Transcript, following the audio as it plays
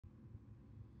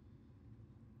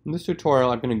In this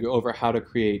tutorial, I'm going to go over how to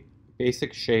create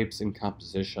basic shapes and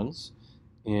compositions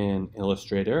in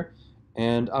Illustrator.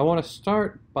 And I want to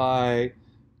start by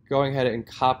going ahead and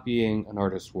copying an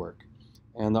artist's work.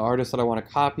 And the artist that I want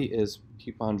to copy is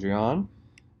Piet Mondrian.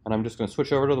 And I'm just going to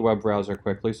switch over to the web browser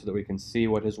quickly so that we can see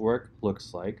what his work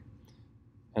looks like.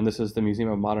 And this is the Museum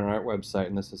of Modern Art website,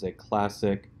 and this is a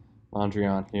classic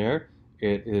Mondrian here.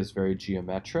 It is very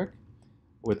geometric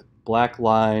with black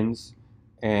lines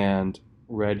and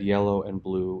red, yellow, and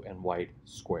blue and white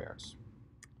squares.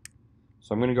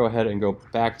 So I'm going to go ahead and go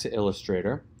back to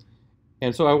Illustrator.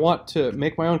 And so I want to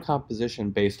make my own composition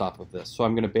based off of this. So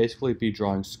I'm going to basically be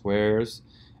drawing squares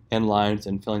and lines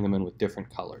and filling them in with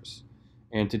different colors.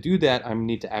 And to do that, I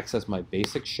need to access my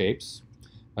basic shapes.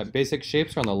 My basic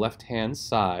shapes are on the left-hand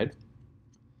side,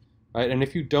 right? And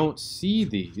if you don't see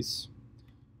these,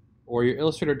 or your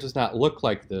Illustrator does not look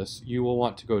like this, you will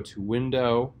want to go to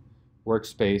Window,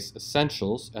 Workspace,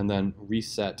 Essentials, and then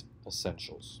Reset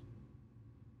Essentials.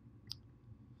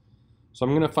 So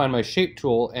I'm going to find my Shape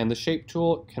tool, and the Shape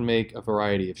tool can make a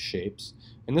variety of shapes.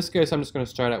 In this case, I'm just going to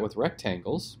start out with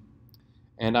rectangles,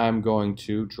 and I'm going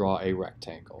to draw a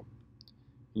rectangle.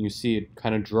 You see it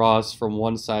kind of draws from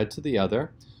one side to the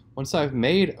other. Once I've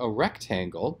made a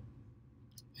rectangle,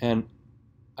 and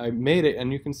I made it,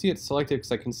 and you can see it's selected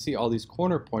because I can see all these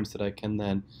corner points that I can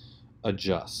then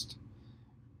adjust.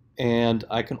 And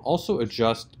I can also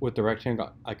adjust with the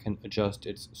rectangle, I can adjust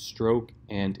its stroke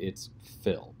and its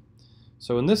fill.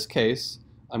 So in this case,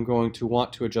 I'm going to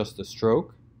want to adjust the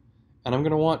stroke, and I'm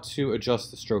going to want to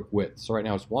adjust the stroke width. So right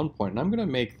now it's 1 point, and I'm going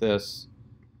to make this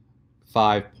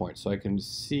 5 points so I can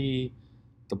see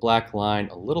the black line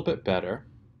a little bit better.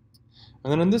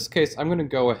 And then in this case, I'm going to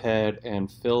go ahead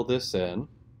and fill this in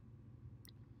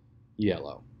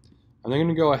yellow. I'm then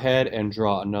going to go ahead and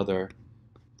draw another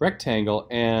rectangle,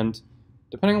 and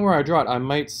depending on where I draw it, I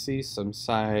might see some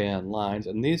cyan lines,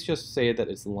 and these just say that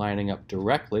it's lining up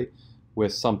directly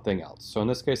with something else. So in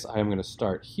this case, I'm going to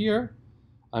start here.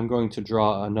 I'm going to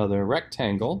draw another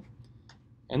rectangle,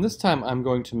 and this time I'm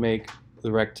going to make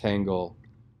the rectangle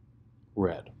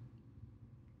red.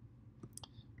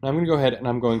 Now I'm going to go ahead and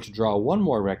I'm going to draw one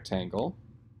more rectangle.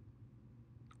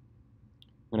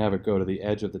 I'm going to have it go to the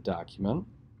edge of the document.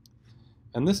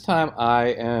 And this time I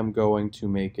am going to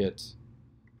make it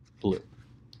blue.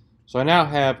 So I now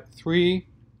have 3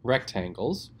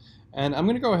 rectangles, and I'm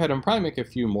going to go ahead and probably make a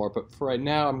few more, but for right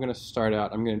now I'm going to start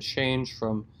out, I'm going to change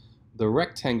from the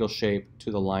rectangle shape to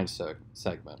the line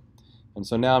segment. And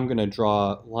so now I'm going to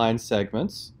draw line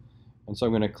segments, and so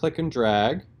I'm going to click and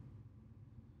drag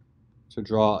to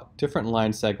draw different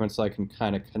line segments so I can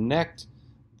kind of connect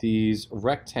these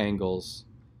rectangles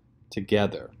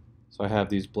together. So I have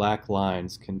these black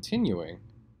lines continuing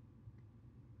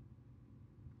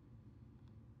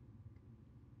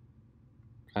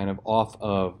kind of off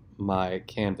of my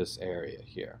canvas area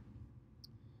here.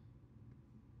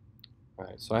 All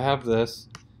right, so I have this,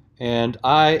 and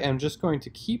I am just going to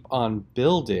keep on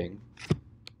building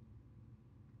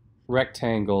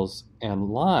rectangles and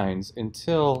lines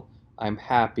until I'm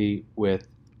happy with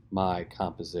my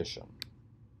composition.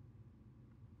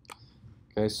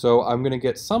 Okay, so I'm going to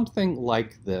get something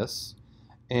like this,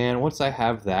 and once I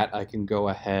have that, I can go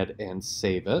ahead and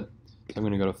save it. So I'm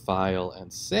going to go to File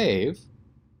and Save.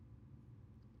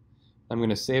 I'm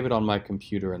going to save it on my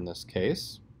computer in this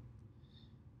case,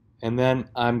 and then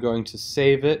I'm going to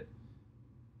save it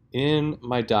in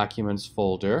my Documents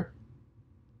folder,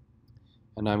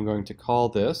 and I'm going to call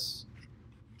this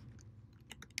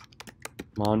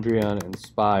Mondrian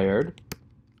Inspired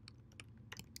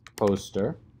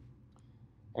Poster.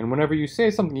 And whenever you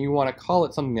say something, you want to call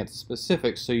it something that's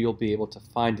specific so you'll be able to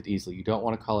find it easily. You don't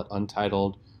want to call it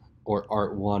Untitled or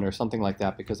Art 1 or something like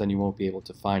that, because then you won't be able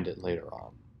to find it later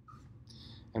on.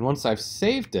 And once I've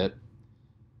saved it,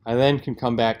 I then can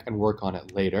come back and work on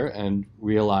it later and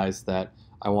realize that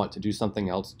I want to do something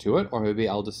else to it, or maybe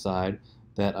I'll decide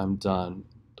that I'm done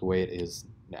the way it is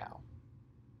now.